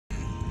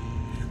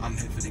I'm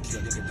here for the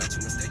kill, nigga, don't you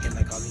mistaken.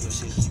 Like all of your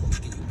shit, you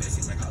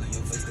basic, like all of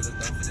your face, cause I'm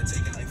done for the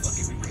taking. Like fuck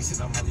it, we racing,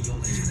 I'm all of your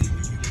legends.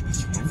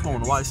 I'm going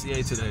to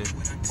YCA today,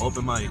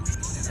 open mic.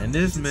 And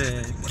this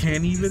man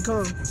can't even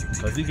come,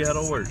 cause he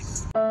gotta work.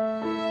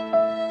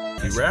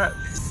 He rap,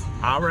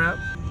 I rap,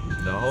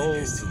 the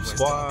whole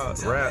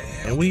squad rap,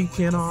 and we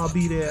can't all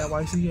be there at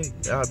YCA.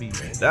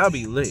 That'll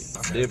be lit.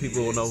 Then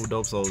people will know who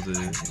Dope Souls is.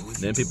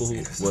 Then people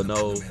who will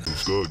know who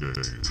Scud Gang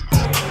is.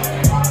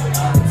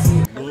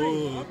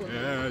 Look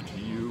at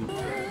you.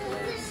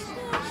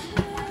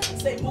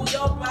 Say move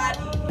your body.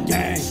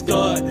 Gang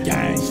Scud,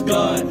 gang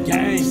Scud,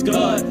 gang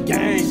Scud,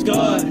 gang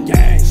Scud,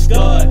 gang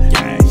Scud,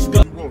 gang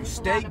Scud. You want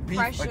steak,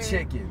 beef, or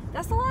chicken?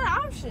 That's a lot of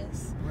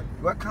options.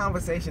 What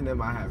conversation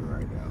am I having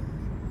right now?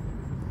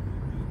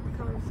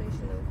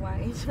 Conversation of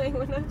why you ain't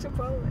with no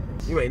Chipotle.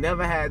 You ain't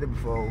never had it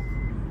before.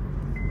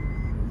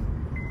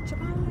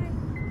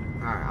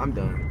 Chipotle? Alright, I'm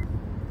done.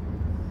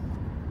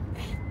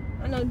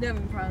 I know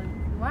Devin probably.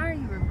 Why are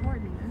you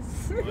recording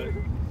this?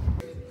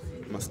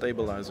 My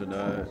stabilizer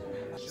died,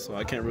 so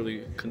I can't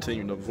really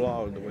continue the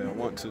vlog the way I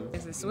want to.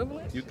 Is it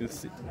swiveling? You can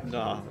see,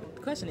 nah.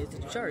 The question is,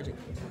 did you charge it?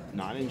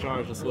 Nah, I didn't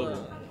charge the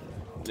swivel.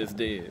 It's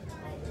dead.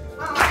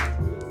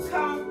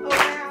 Come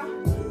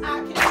around,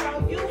 I can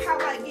show you how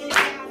I get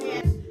down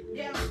there.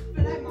 Damn,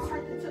 feel like my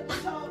heart took a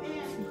toe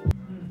in.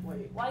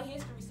 White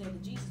history said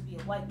that Jesus be a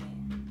white man.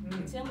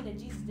 Tell me that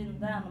Jesus didn't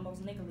die in the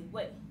most niggly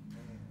way.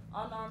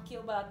 Unarmed,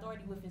 killed by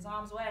authority with his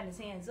arms wide and his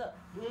hands up.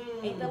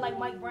 Ain't that like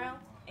Mike Brown?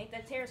 Ain't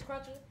that Terrence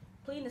Crutcher?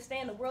 Pleading to stay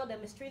in the world that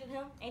mistreated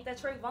him? Ain't that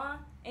Trayvon?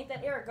 Ain't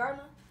that Eric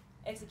Gardner?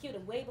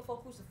 Executed way before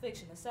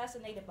crucifixion,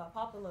 assassinated by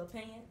popular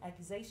opinion,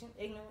 accusation,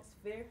 ignorance,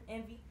 fear,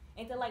 envy.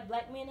 Ain't that like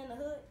black men in the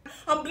hood?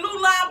 I'm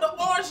blue line to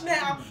orange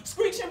now.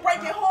 Screeching,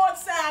 breaking horn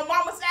sound.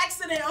 Mama's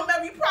accident. I'm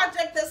every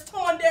project that's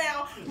torn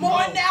down.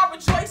 More now,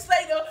 rejoice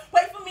later.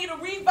 Wait for me to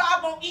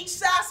revive on each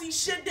side. See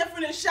shit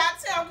different in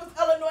Chi-Town because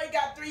Illinois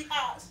got 3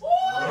 eyes.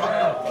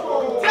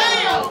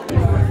 Damn!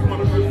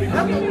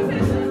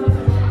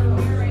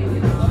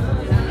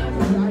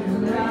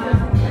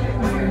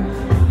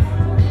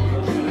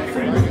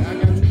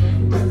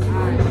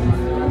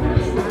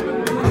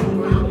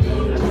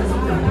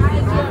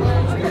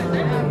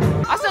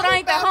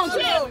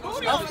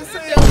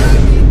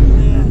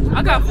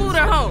 I got food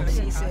at home.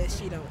 She said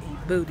she don't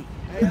eat booty.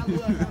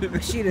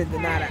 She done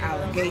denied an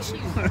allegation.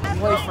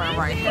 Boyfriend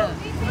right here.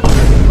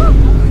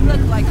 You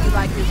look like you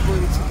like this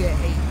booty to get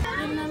ate.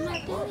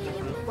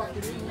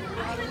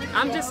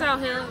 I'm just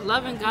out here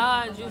loving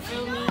God, you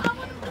feel me?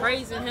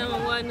 Praising him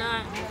and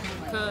whatnot.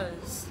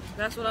 Cause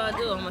that's what I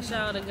do. I'm a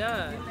shout out to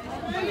God.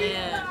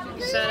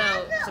 And shout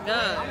out to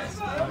God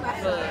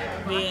for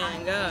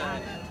being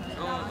God.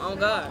 On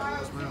God.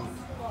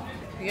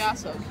 Y'all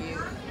so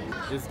cute.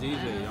 It's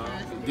DJ, y'all.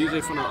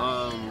 DJ finna,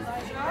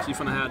 she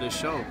finna have this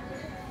show.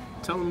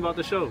 Tell them about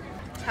the show.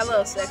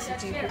 Hello, sexy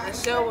people. The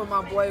show with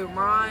my boy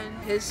Ron.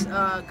 His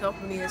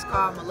company is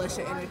called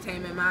Militia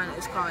Entertainment. Mine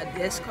is called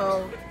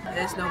Disco.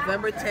 It's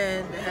November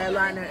 10th. The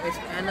headliner is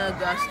Anna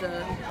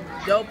Augusta.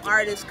 Dope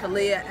artist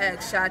Kalia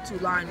X,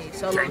 Shatulani,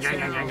 Solo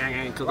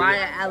Sound,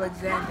 Ryan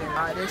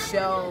Alexander. This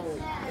show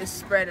is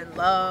spreading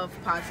love,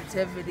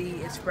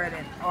 positivity. It's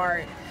spreading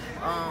art.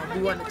 We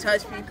want to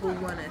touch people, we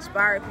want to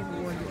inspire people,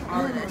 we want to do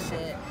all of that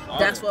shit.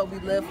 That's what we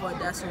live for,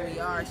 that's who we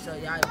are, so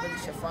y'all really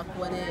should fuck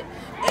with it.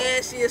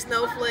 And she a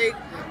snowflake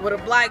with a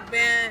black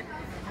band.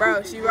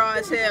 Bro, she raw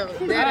as hell.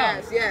 Dead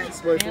ass,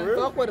 yes. Wait, for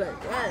real? Fuck with her,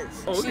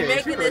 yes. Oh, okay. She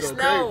making it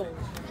snow.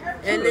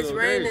 And it's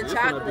raining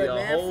chocolate,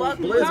 man. Fuck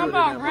with her. How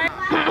about rain?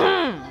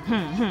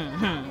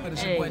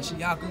 It's your boy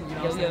Chiaku, you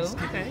know what I'm saying?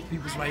 Okay.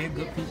 People's right here,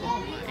 good people.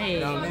 Hey, you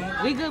know what I mean?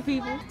 we good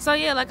people. So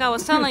yeah, like I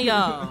was telling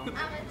y'all,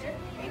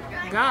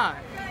 God.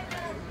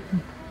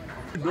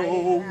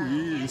 know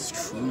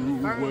it's true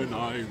when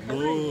I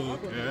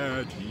look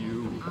at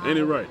you. Ain't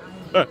it right?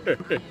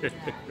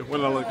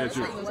 When I look at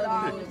you.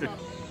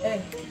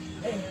 Hey.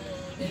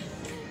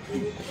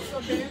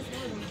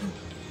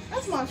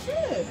 That's my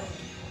shit.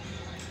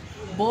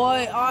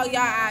 Boy, all y'all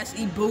ass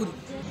eat booty.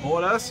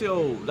 Boy, that's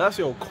your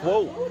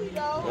quote.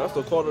 That's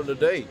the quote of the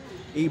day.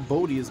 Eat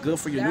booty is good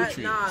for your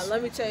nutrients. Nah,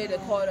 let me tell you the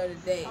quote of the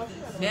day.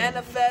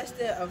 Manifest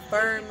it,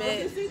 affirm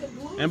it,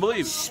 and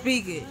believe it.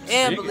 Speak it,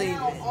 and believe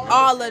it.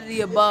 All of the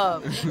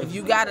above. If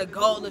you got a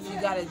goal, if you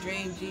got a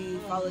dream, G,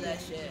 follow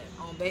that shit.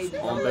 On baby.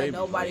 Don't let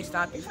nobody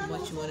stop you from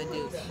what you want to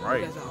do.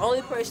 Right. Because the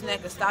only person that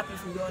can stop you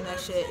from doing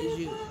that shit is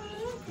you.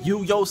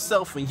 You,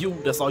 yourself, and you.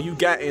 That's all you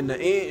got in the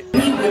end.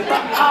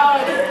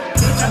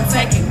 I'm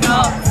taking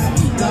off.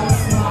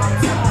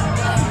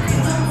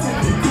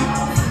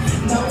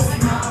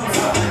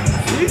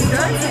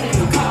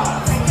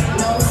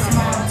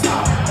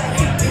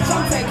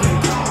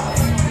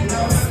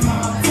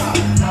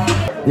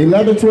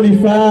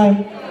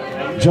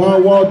 $11.25,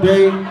 John Wall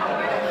Day.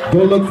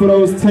 Go look for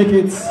those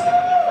tickets.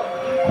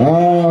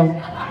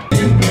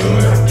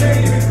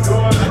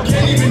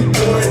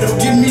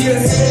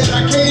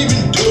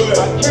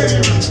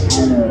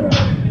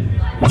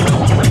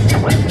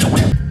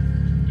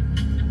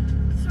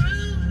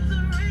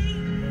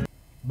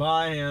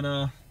 Bye,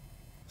 Hannah.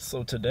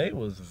 So today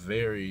was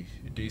very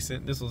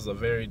decent. This was a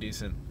very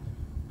decent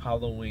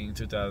Halloween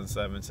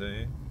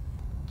 2017.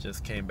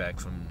 Just came back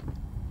from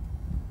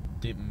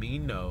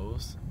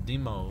Demos.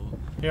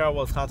 Here I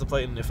was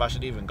contemplating if I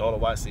should even go to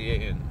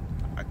YCA, and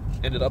I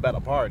ended up at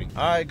a party.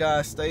 Alright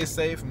guys, stay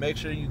safe. Make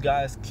sure you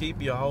guys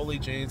keep your holy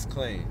jeans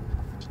clean.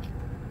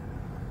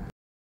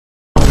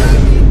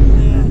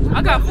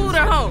 I got food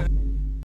at home.